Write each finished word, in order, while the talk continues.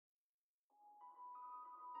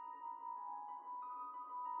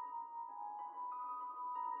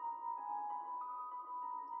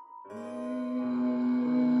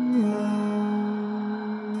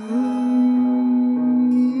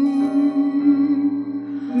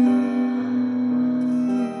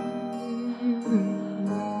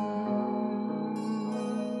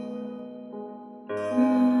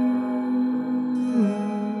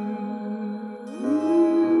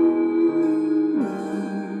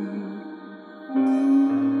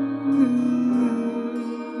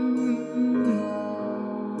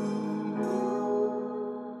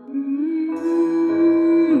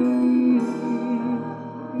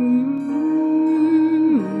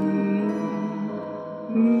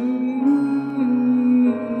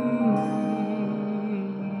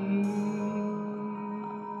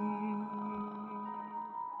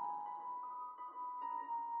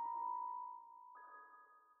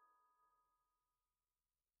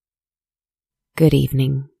Good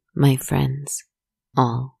evening, my friends,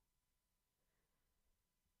 all.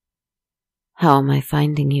 How am I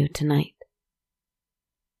finding you tonight?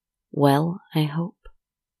 Well, I hope.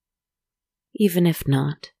 Even if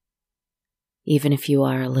not, even if you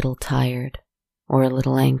are a little tired, or a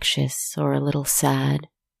little anxious, or a little sad,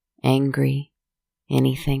 angry,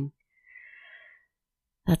 anything,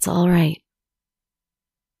 that's all right.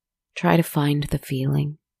 Try to find the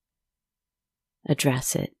feeling.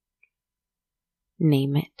 Address it.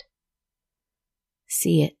 Name it.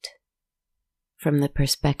 See it from the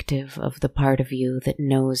perspective of the part of you that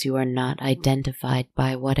knows you are not identified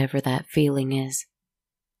by whatever that feeling is,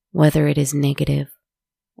 whether it is negative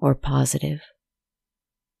or positive.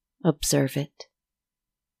 Observe it.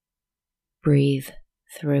 Breathe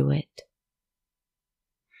through it.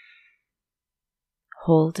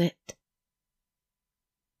 Hold it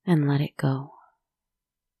and let it go.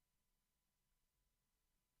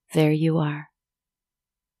 There you are.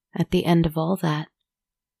 At the end of all that,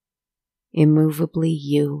 immovably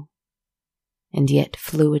you, and yet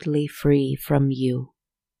fluidly free from you,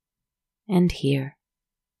 and here,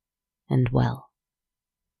 and well.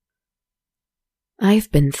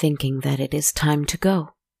 I've been thinking that it is time to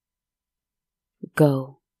go.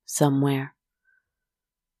 Go somewhere.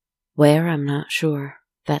 Where, I'm not sure.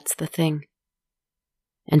 That's the thing.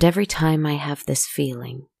 And every time I have this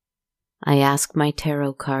feeling, I ask my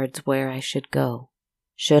tarot cards where I should go.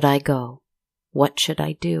 Should I go? What should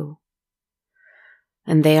I do?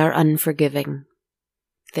 And they are unforgiving.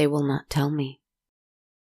 They will not tell me.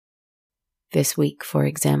 This week, for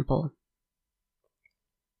example,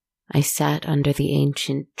 I sat under the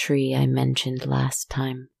ancient tree I mentioned last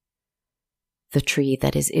time. The tree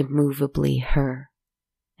that is immovably her,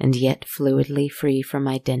 and yet fluidly free from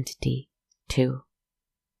identity, too.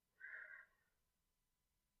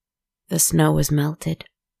 The snow is melted.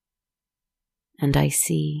 And I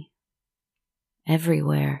see,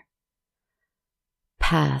 everywhere,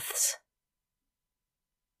 paths,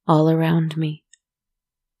 all around me,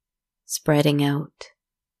 spreading out,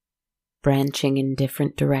 branching in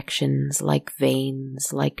different directions like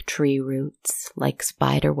veins, like tree roots, like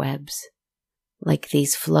spider webs, like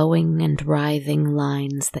these flowing and writhing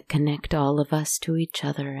lines that connect all of us to each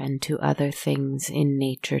other and to other things in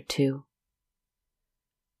nature too.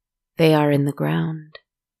 They are in the ground.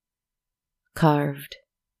 Carved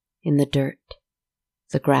in the dirt,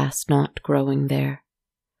 the grass not growing there.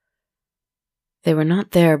 They were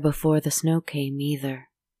not there before the snow came either.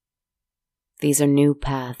 These are new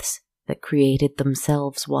paths that created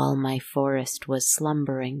themselves while my forest was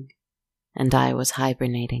slumbering and I was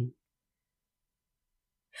hibernating.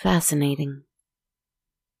 Fascinating.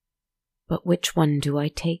 But which one do I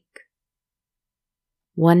take?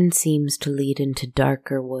 One seems to lead into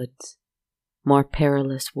darker woods, more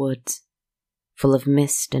perilous woods, full of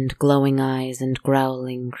mist and glowing eyes and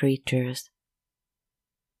growling creatures.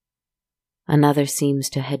 Another seems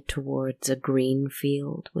to head towards a green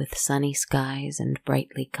field with sunny skies and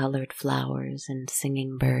brightly colored flowers and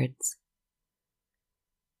singing birds.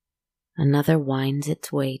 Another winds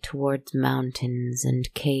its way towards mountains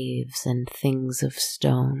and caves and things of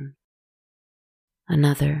stone.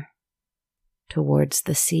 Another towards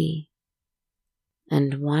the sea.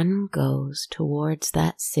 And one goes towards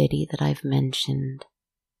that city that I've mentioned,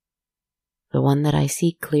 the one that I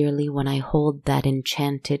see clearly when I hold that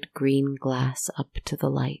enchanted green glass up to the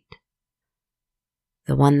light,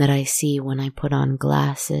 the one that I see when I put on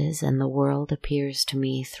glasses and the world appears to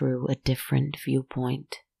me through a different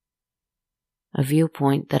viewpoint, a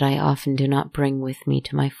viewpoint that I often do not bring with me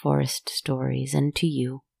to my forest stories and to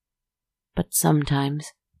you, but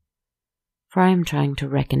sometimes, for I am trying to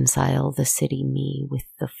reconcile the city me with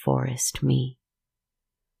the forest me.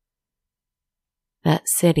 That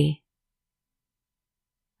city,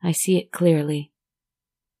 I see it clearly.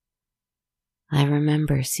 I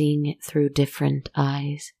remember seeing it through different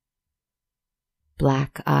eyes.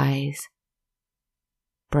 Black eyes,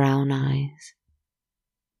 brown eyes,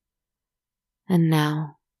 and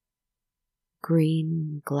now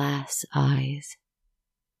green glass eyes.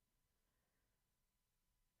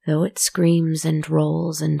 Though it screams and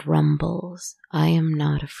rolls and rumbles, I am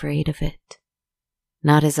not afraid of it,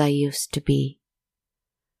 not as I used to be.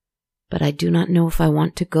 But I do not know if I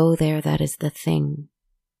want to go there, that is the thing.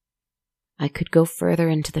 I could go further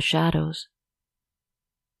into the shadows.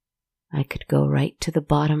 I could go right to the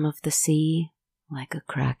bottom of the sea, like a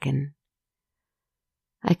kraken.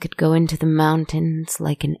 I could go into the mountains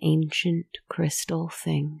like an ancient crystal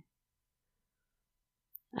thing.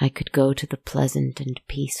 I could go to the pleasant and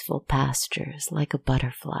peaceful pastures like a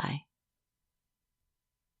butterfly.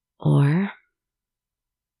 Or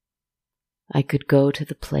I I could go to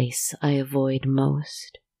the place I avoid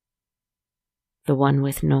most, the one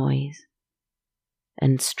with noise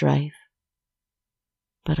and strife,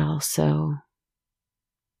 but also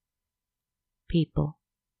people.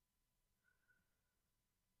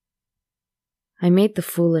 I made the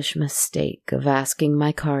foolish mistake of asking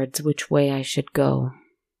my cards which way I should go.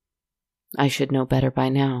 I should know better by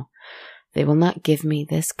now. They will not give me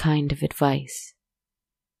this kind of advice.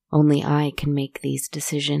 Only I can make these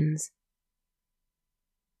decisions.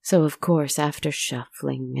 So, of course, after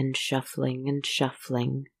shuffling and shuffling and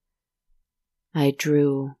shuffling, I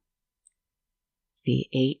drew the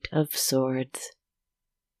 8 of Swords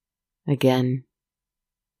again,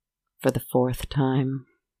 for the 4th time.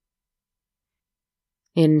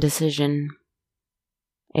 Indecision,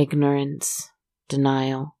 ignorance,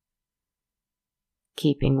 denial,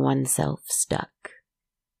 keeping oneself stuck,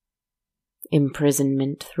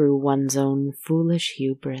 imprisonment through one's own foolish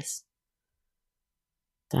hubris.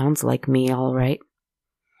 Sounds like me, all right.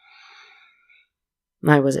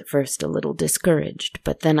 I was at first a little discouraged,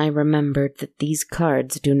 but then I remembered that these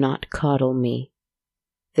cards do not coddle me.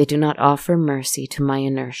 They do not offer mercy to my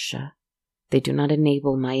inertia. They do not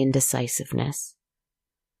enable my indecisiveness.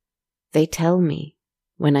 They tell me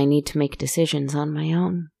when I need to make decisions on my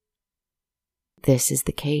own. This is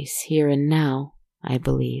the case here and now, I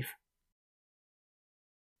believe.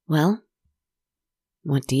 Well,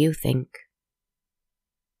 what do you think?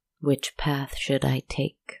 Which path should I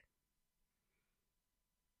take?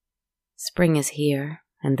 Spring is here,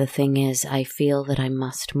 and the thing is, I feel that I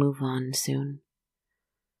must move on soon.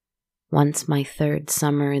 Once my 3rd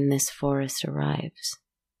summer in this forest arrives,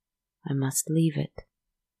 I must leave it.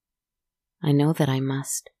 I know that I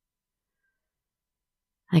must.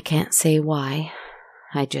 I can't say why,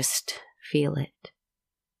 I just feel it.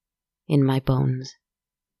 In my bones.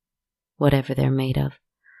 Whatever they're made of.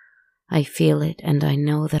 I feel it, and I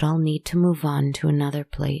know that I'll need to move on to another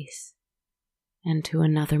place. And to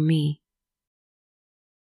another me.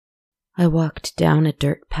 I walked down a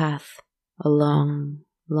dirt path a long,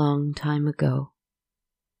 long time ago.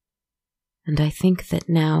 And I think that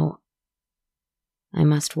now I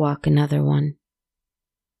must walk another one.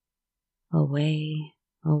 Away,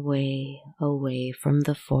 away, away from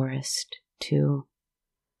the forest to...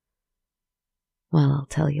 Well, I'll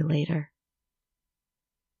tell you later.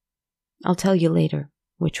 I'll tell you later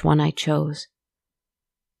which one I chose.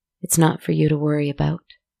 It's not for you to worry about.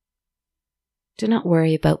 Do not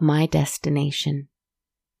worry about my destination.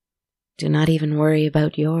 Do not even worry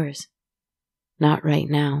about yours. Not right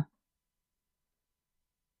now.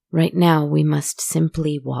 Right now we must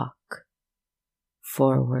simply walk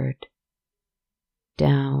forward,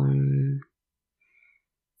 down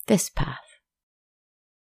this path.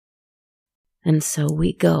 And so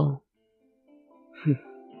we go.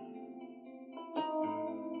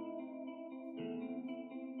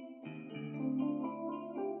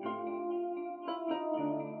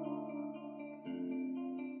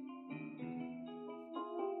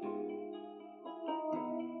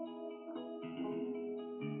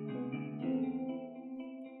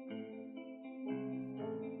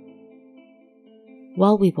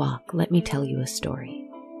 While we walk, let me tell you a story.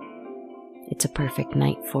 It's a perfect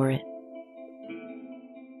night for it.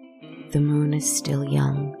 The moon is still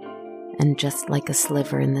young, and just like a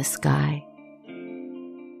sliver in the sky.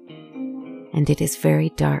 And it is very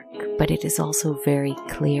dark, but it is also very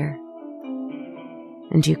clear.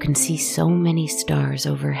 And you can see so many stars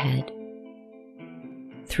overhead,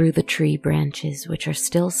 through the tree branches which are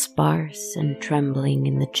still sparse and trembling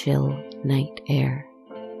in the chill night air.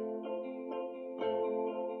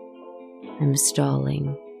 I'm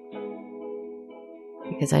stalling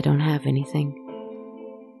because I don't have anything.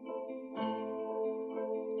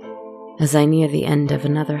 As I near the end of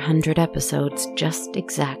another 100 episodes, just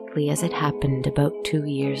exactly as it happened about 2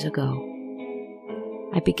 years ago,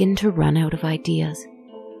 I begin to run out of ideas.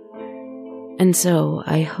 And so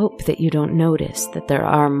I hope that you don't notice that there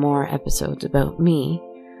are more episodes about me.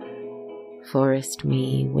 Forest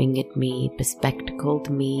me, winged me, bespectacled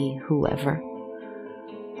me, whoever.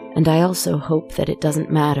 And I also hope that it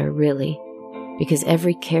doesn't matter, really, because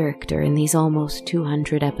every character in these almost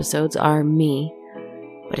 200 episodes are me,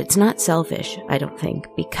 but it's not selfish, I don't think,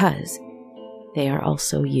 because they are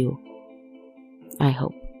also you. I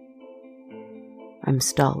hope. I'm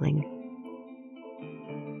stalling.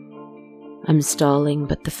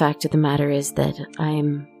 But the fact of the matter is that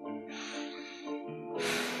I'm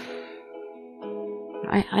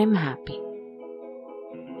happy.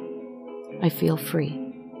 I feel free.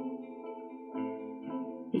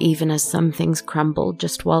 Even as some things crumble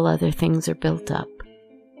just while other things are built up.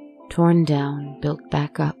 Torn down, built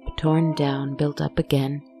back up, torn down, built up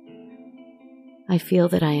again. I feel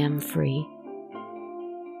that I am free.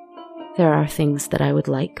 There are things that I would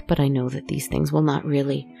like, but I know that these things will not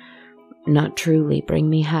truly bring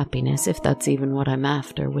me happiness, if that's even what I'm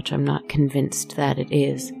after, which I'm not convinced that it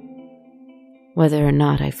is. Whether or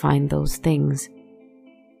not I find those things,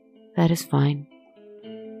 that is fine.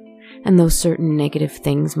 And though certain negative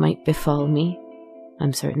things might befall me,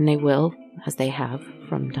 I'm certain they will, as they have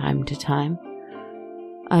from time to time,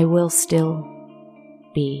 I will still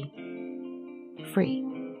be free.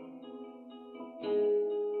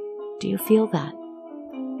 Do you feel that?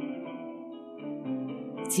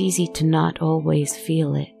 It's easy to not always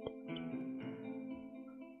feel it.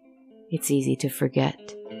 It's easy to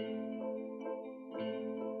forget.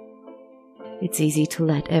 It's easy to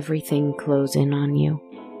let everything close in on you.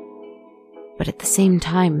 But at the same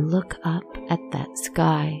time, look up at that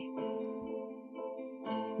sky.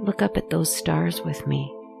 Look up at those stars with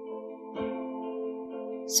me.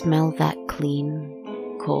 Smell that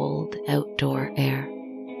clean, cold outdoor air.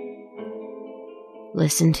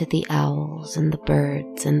 Listen to the owls and the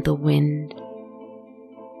birds and the wind,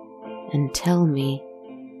 and tell me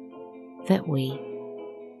that we,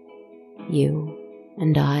 you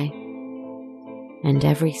and I, and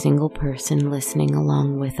every single person listening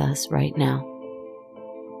along with us right now,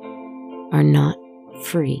 are not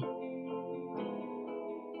free.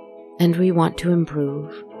 And we want to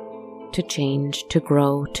improve, to change, to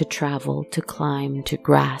grow, to travel, to climb, to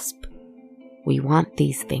grasp. We want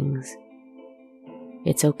these things.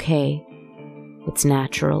 It's okay, it's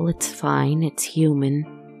natural, it's fine, it's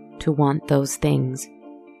human to want those things.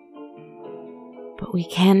 But we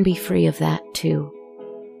can be free of that too,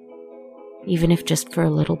 even if just for a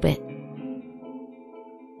little bit,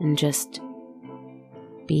 and just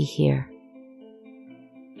be here,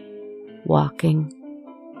 walking,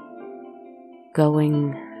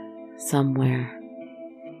 going somewhere.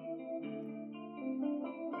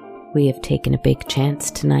 We have taken a big chance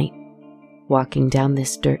tonight, walking down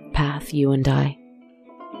this dirt path, you and I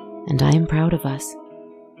am proud of us.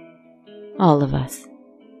 All of us.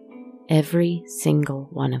 Every single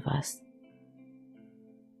one of us.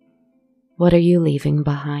 What are you leaving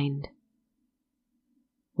behind?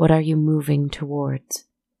 What are you moving towards?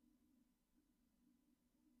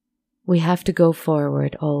 We have to go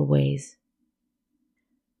forward always.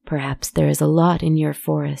 Perhaps there is a lot in your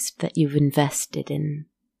forest that you've invested in.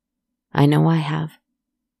 I know I have.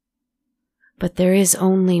 But there is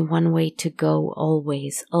only one way to go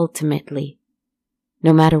always, ultimately,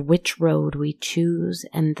 no matter which road we choose,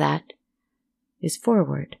 and that is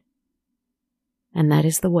forward. And that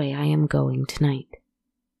is the way I am going tonight.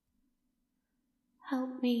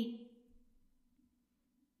 Help me.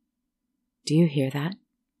 Do you hear that?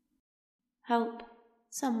 Help,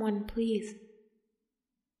 someone, please.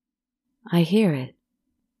 I hear it.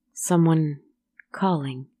 Someone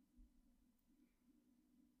calling.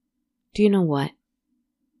 Do you know what?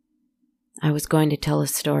 I was going to tell a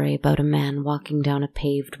story about a man walking down a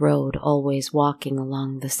paved road, always walking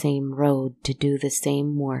along the same road to do the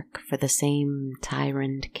same work for the same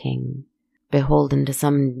tyrant king, beholden to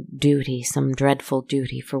some duty, some dreadful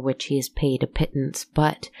duty for which he is paid a pittance,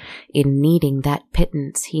 but in needing that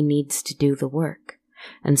pittance he needs to do the work.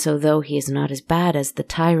 And so though he is not as bad as the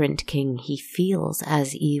tyrant king, he feels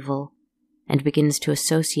as evil, and begins to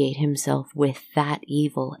associate himself with that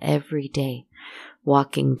evil every day,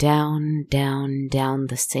 walking down, down, down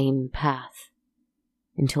the same path,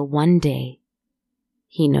 until one day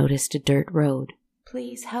he noticed a dirt road.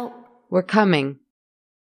 Please help. We're coming.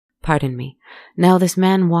 Pardon me. Now this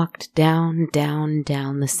man walked down, down,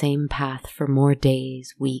 down the same path for more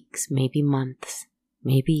days, weeks, maybe months,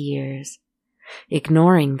 maybe years,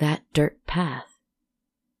 ignoring that dirt path,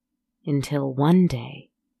 until one day,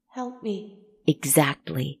 help me.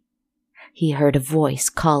 Exactly. He heard a voice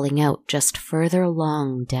calling out just further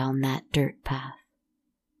along down that dirt path.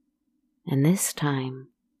 And this time,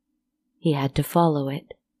 he had to follow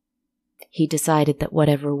it. He decided that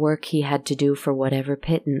whatever work he had to do for whatever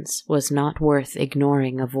pittance was not worth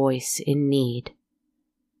ignoring a voice in need.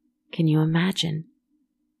 Can you imagine?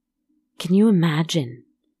 Can you imagine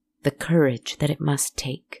the courage that it must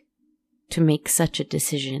take to make such a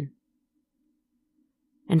decision?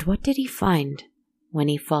 And what did he find when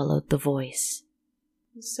he followed the voice?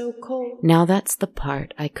 It's so cold. Now that's the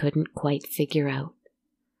part I couldn't quite figure out.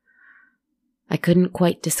 I couldn't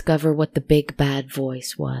quite discover what the big bad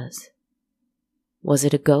voice was. Was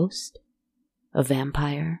it a ghost? A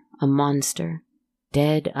vampire? A monster?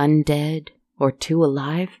 Dead, undead, or two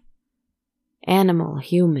alive? Animal,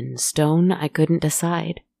 human, stone, I couldn't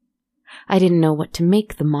decide. I didn't know what to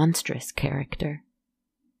make the monstrous character.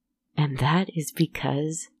 And that is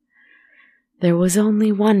because there was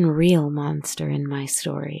only one real monster in my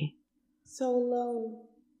story. So alone.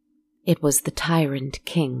 It was the Tyrant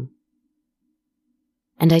King.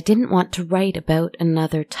 And I didn't want to write about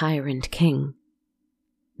another Tyrant King.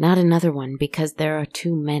 Not another one, because there are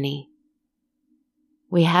too many.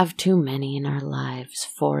 We have too many in our lives,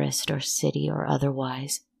 forest or city or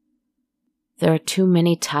otherwise. There are too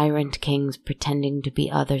many Tyrant Kings pretending to be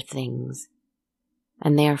other things,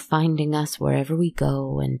 and they are finding us wherever we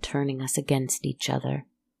go and turning us against each other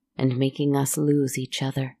and making us lose each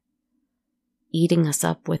other, eating us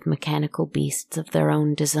up with mechanical beasts of their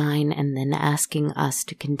own design and then asking us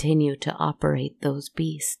to continue to operate those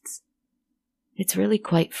beasts. It's really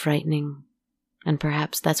quite frightening, and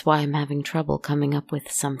perhaps that's why I'm having trouble coming up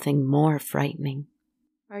with something more frightening.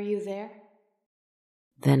 Are you there?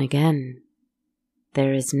 Then again,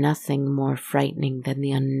 there is nothing more frightening than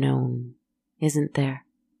the unknown, isn't there?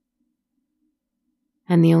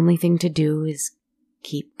 And the only thing to do is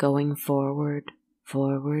keep going forward,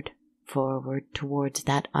 forward, forward towards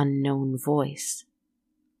that unknown voice.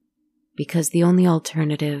 Because the only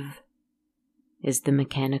alternative is the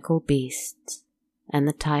mechanical beasts and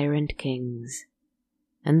the Tyrant Kings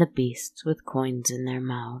and the beasts with coins in their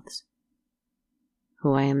mouths,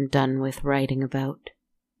 who I am done with writing about.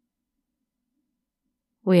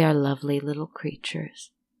 We are lovely little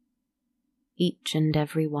creatures, each and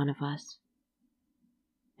every one of us,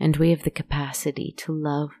 and we have the capacity to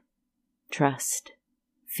love, trust,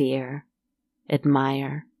 fear,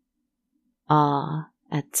 admire, awe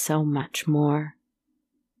at so much more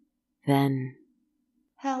than...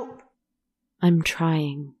 Help! I'm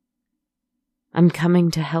trying. I'm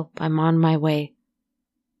coming to help. I'm on my way.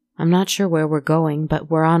 I'm not sure where we're going,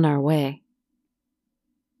 but we're on our way.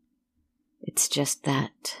 It's just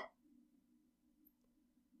that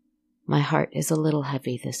my heart is a little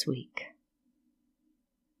heavy this week.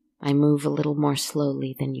 I move a little more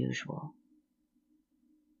slowly than usual.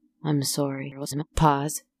 I'm sorry.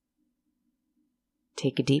 Pause.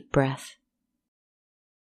 Take a deep breath.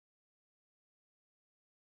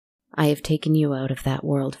 I have taken you out of that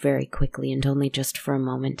world very quickly and only just for a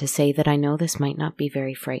moment to say that I know this might not be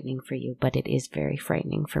very frightening for you, but it is very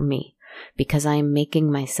frightening for me, because I am making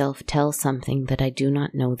myself tell something that I do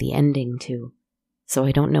not know the ending to, so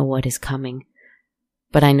I don't know what is coming.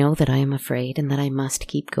 But I know that I am afraid and that I must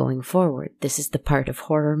keep going forward. This is the part of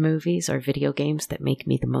horror movies or video games that make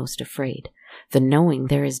me the most afraid. The knowing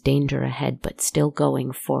there is danger ahead, but still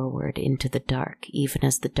going forward into the dark. Even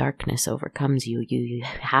as the darkness overcomes you, you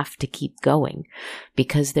have to keep going,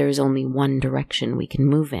 because there is only one direction we can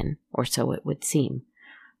move in, or so it would seem.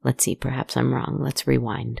 Let's see, perhaps I'm wrong. Let's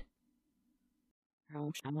rewind.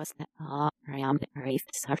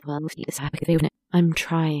 I'm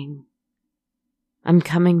trying. I'm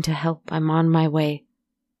coming to help. I'm on my way.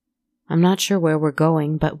 I'm not sure where we're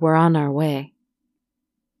going, but we're on our way.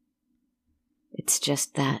 It's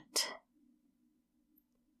just that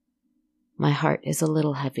my heart is a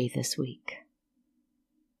little heavy this week.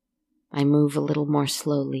 I move a little more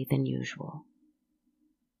slowly than usual.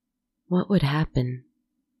 What would happen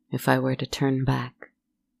if I were to turn back?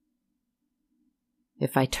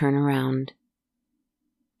 If I turn around,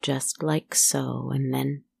 just like so, and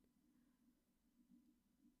then...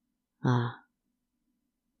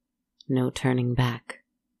 no turning back.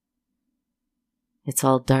 It's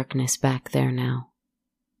all darkness back there now.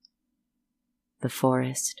 The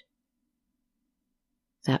forest,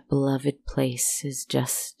 that beloved place, is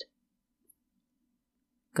just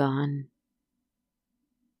gone,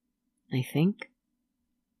 I think.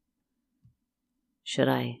 Should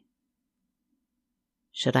I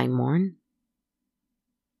mourn?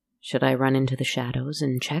 Should I run into the shadows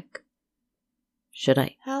and check? Should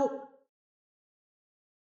I... Help!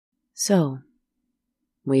 So,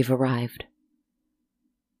 we've arrived.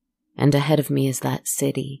 And ahead of me is that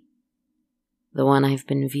city, the one I've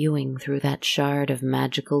been viewing through that shard of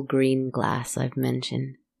magical green glass I've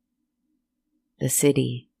mentioned. The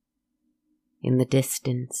city, in the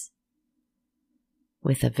distance,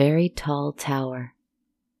 with a very tall tower,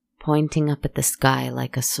 pointing up at the sky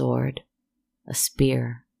like a sword, a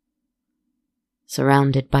spear,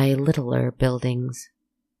 surrounded by littler buildings,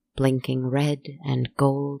 blinking red and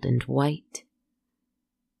gold and white,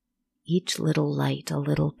 each little light a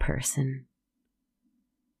little person.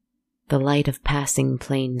 The light of passing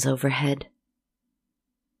planes overhead,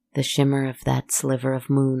 the shimmer of that sliver of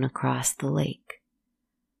moon across the lake.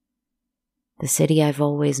 The city I've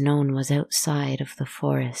always known was outside of the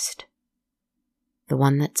forest, the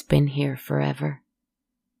one that's been here forever.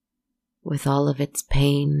 With all of its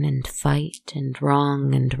pain and fight and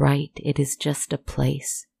wrong and right, it is just a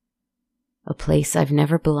place. A place I've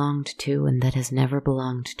never belonged to and that has never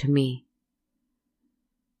belonged to me.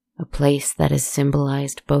 A place that has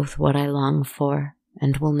symbolized both what I long for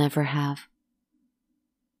and will never have.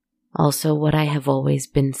 Also what I have always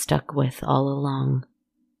been stuck with all along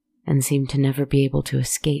and seem to never be able to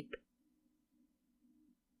escape.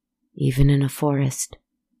 Even in a forest,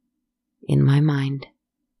 in my mind.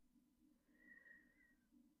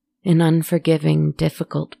 An unforgiving,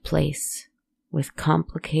 difficult place with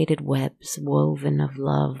complicated webs woven of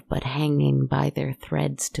love but hanging by their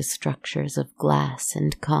threads to structures of glass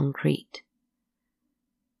and concrete.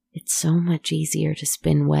 It's so much easier to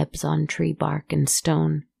spin webs on tree bark and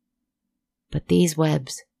stone, but these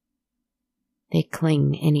webs, they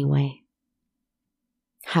cling anyway.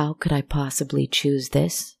 How could I possibly choose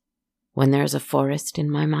this when there's a forest in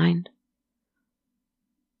my mind?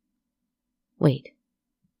 Wait.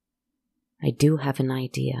 I do have an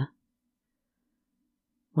idea.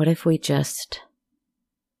 What if we just...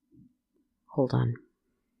 Hold on.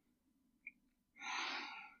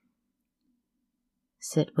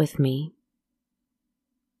 Sit with me,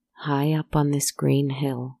 high up on this green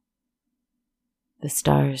hill, the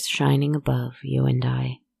stars shining above you and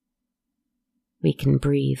I. We can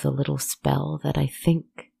breathe a little spell that I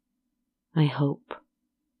hope,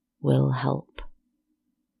 will help.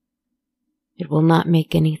 It will not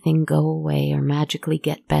make anything go away or magically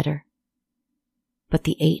get better, but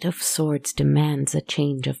the Eight of Swords demands a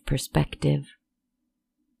change of perspective,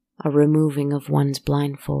 a removing of one's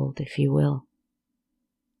blindfold, if you will,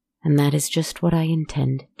 and that is just what I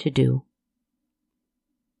intend to do.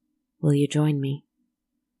 Will you join me?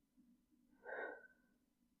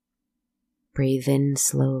 Breathe in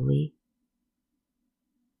slowly.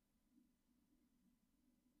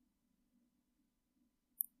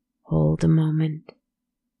 Hold a moment.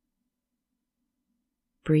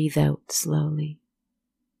 Breathe out slowly.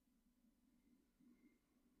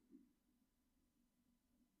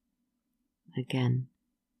 Again,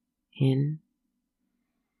 in.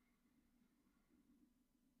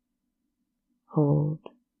 Hold.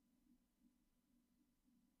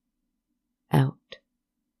 Out.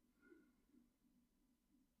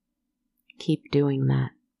 Keep doing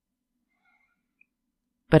that.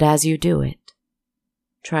 But as you do it,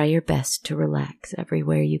 try your best to relax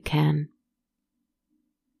everywhere you can.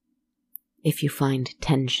 If you find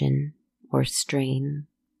tension or strain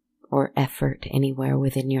or effort anywhere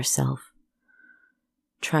within yourself,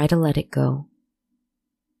 try to let it go.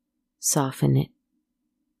 Soften it.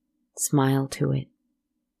 Smile to it.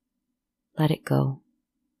 Let it go.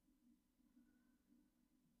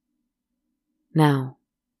 Now,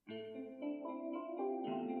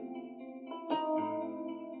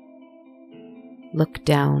 look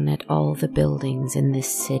down at all the buildings in this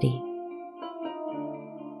city.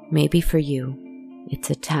 Maybe for you, it's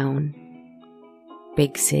a town,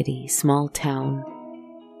 big city, small town,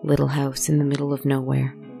 little house in the middle of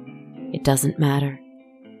nowhere. It doesn't matter.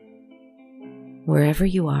 Wherever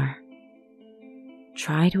you are,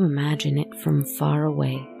 try to imagine it from far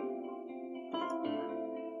away.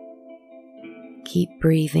 Keep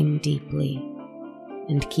breathing deeply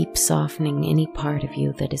and keep softening any part of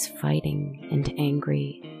you that is fighting and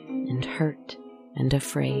angry and hurt and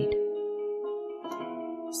afraid.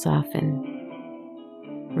 Soften.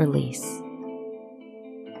 Release.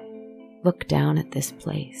 Look down at this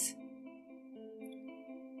place.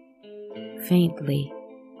 Faintly,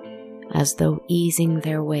 as though easing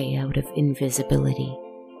their way out of invisibility,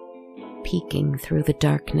 peeking through the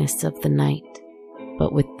darkness of the night,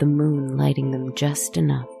 but with the moon lighting them just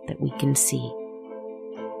enough that we can see,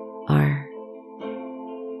 are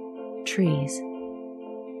trees.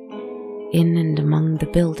 In and among the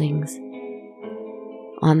buildings,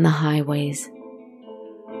 on the highways,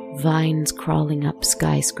 vines crawling up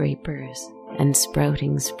skyscrapers and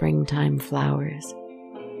sprouting springtime flowers,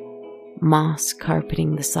 moss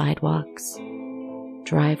carpeting the sidewalks,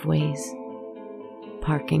 driveways,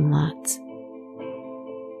 parking lots.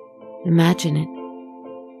 Imagine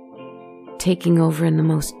it, taking over in the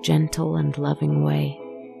most gentle and loving way,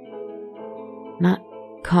 not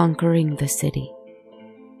conquering the city,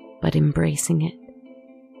 but embracing it.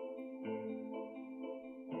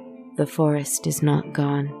 The forest is not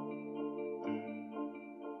gone.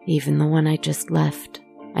 Even the one I just left,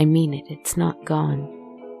 I mean it, it's not gone.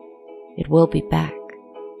 It will be back.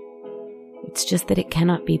 It's just that it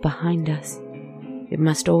cannot be behind us. It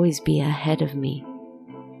must always be ahead of me,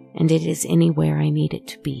 and it is anywhere I need it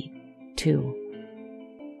to be, too.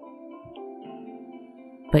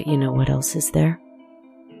 But you know what else is there?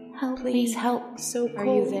 Help, please help. So cold. Are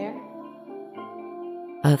you there?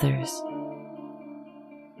 others,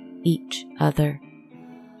 each other,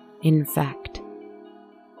 in fact,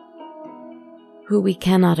 who we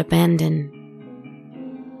cannot abandon,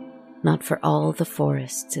 not for all the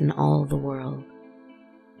forests in all the world.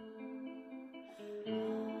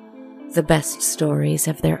 The best stories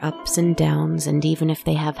have their ups and downs, and even if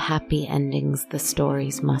they have happy endings, the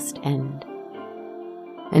stories must end.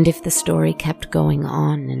 And if the story kept going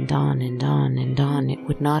on and on and on and on, it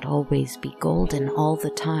would not always be golden all the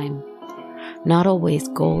time, not always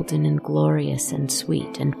golden and glorious and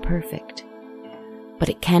sweet and perfect. But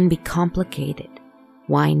it can be complicated,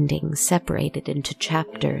 winding, separated into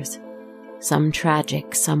chapters, some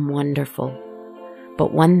tragic, some wonderful.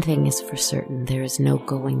 But one thing is for certain, there is no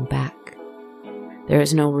going back. There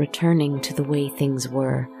is no returning to the way things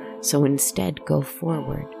were, so instead go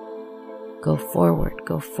forward. Go forward,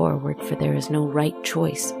 for there is no right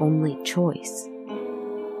choice, only choice.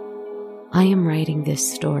 I am writing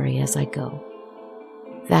this story as I go.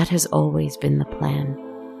 That has always been the plan.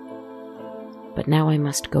 But now I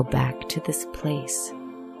must go back to this place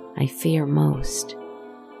I fear most.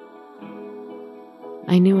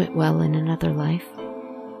 I knew it well in another life.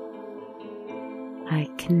 I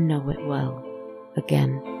can know it well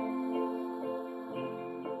again.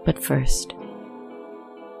 But first,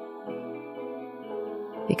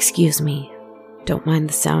 excuse me, don't mind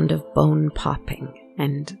the sound of bone popping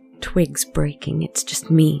and twigs breaking. It's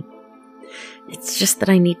just me. It's just that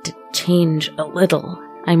I need to change a little.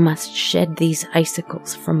 I must shed these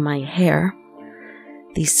icicles from my hair,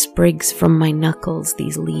 these sprigs from my knuckles,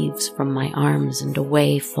 these leaves from my arms, and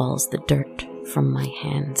away falls the dirt from my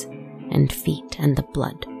hands and feet, and the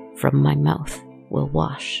blood from my mouth will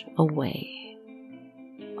wash away,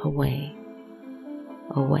 away,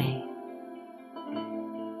 away.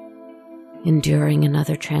 Enduring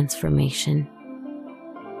another transformation,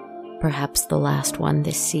 perhaps the last one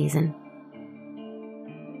this season.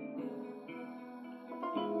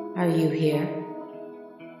 Are you here?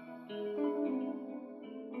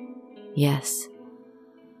 Yes,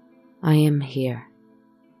 I am here.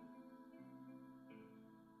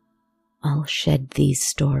 I'll shed these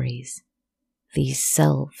stories, these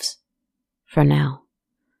selves, for now,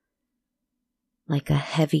 like a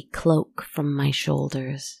heavy cloak from my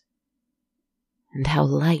shoulders. And how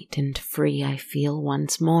light and free I feel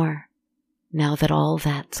once more, now that all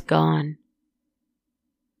that's gone.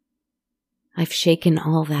 I've shaken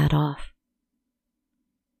all that off.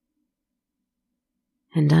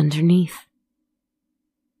 And underneath,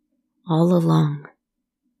 all along,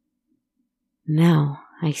 now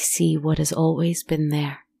I see what has always been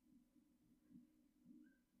there.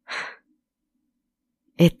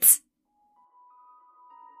 It's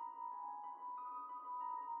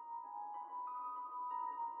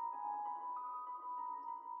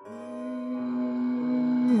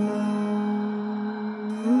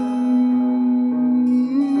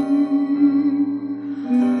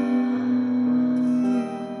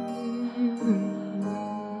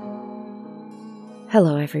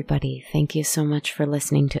Hello everybody, thank you so much for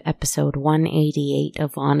listening to episode 188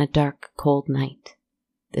 of On a Dark, Cold Night.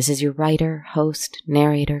 This is your writer, host,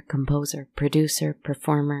 narrator, composer, producer,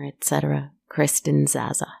 performer, etc., Kristen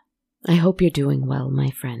Zaza. I hope you're doing well,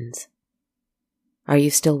 my friends. Are you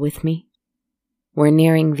still with me? We're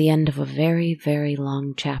nearing the end of a very, very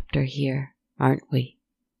long chapter here, aren't we?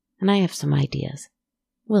 And I have some ideas.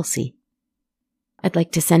 We'll see. I'd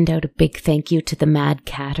like to send out a big thank you to the Mad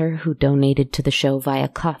Catter who donated to the show via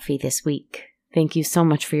Ko-fi this week. Thank you so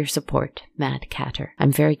much for your support, Mad Catter.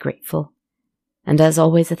 I'm very grateful. And as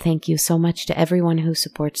always, a thank you so much to everyone who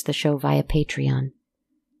supports the show via Patreon.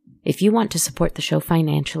 If you want to support the show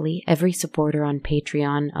financially, every supporter on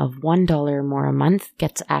Patreon of $1 or more a month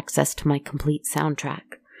gets access to my complete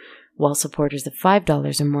soundtrack, while supporters of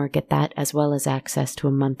 $5 or more get that as well as access to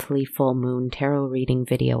a monthly full moon tarot reading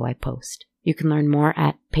video I post. You can learn more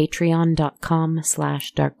at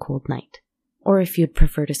patreon.com/darkcoldnight. Or if you'd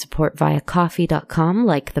prefer to support via ko-fi.com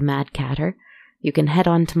like the Mad Catter, you can head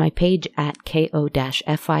on to my page at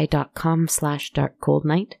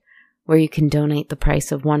ko-fi.com/darkcoldnight, where you can donate the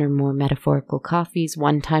price of one or more metaphorical coffees,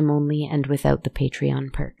 one time only and without the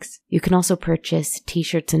Patreon perks. You can also purchase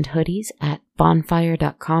t-shirts and hoodies at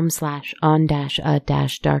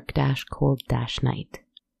bonfire.com/on-a-dark-cold-night.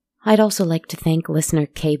 I'd also like to thank listener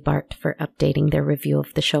K. Bart for updating their review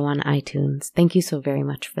of the show on iTunes. Thank you so very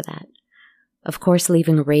much for that. Of course,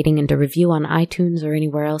 leaving a rating and a review on iTunes or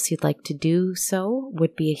anywhere else you'd like to do so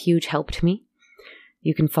would be a huge help to me.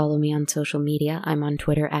 You can follow me on social media. I'm on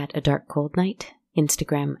Twitter at A Dark Cold Night,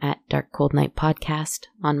 Instagram at Dark Cold Night Podcast,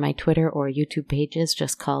 on my Twitter or YouTube pages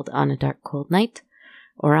just called On a Dark Cold Night,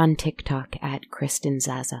 or on TikTok at Kristen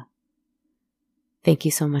Zaza. Thank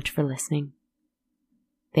you so much for listening.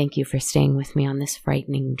 Thank you for staying with me on this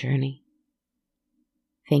frightening journey.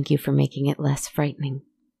 Thank you for making it less frightening.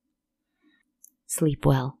 Sleep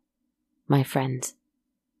well, my friends,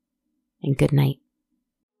 and good night.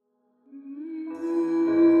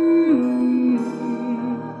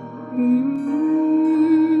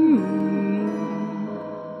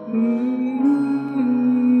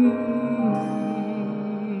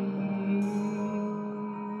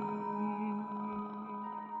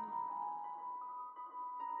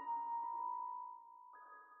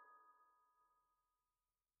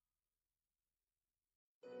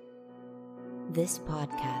 This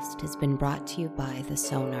podcast has been brought to you by the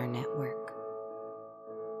Sonar Network.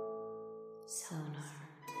 Sonar.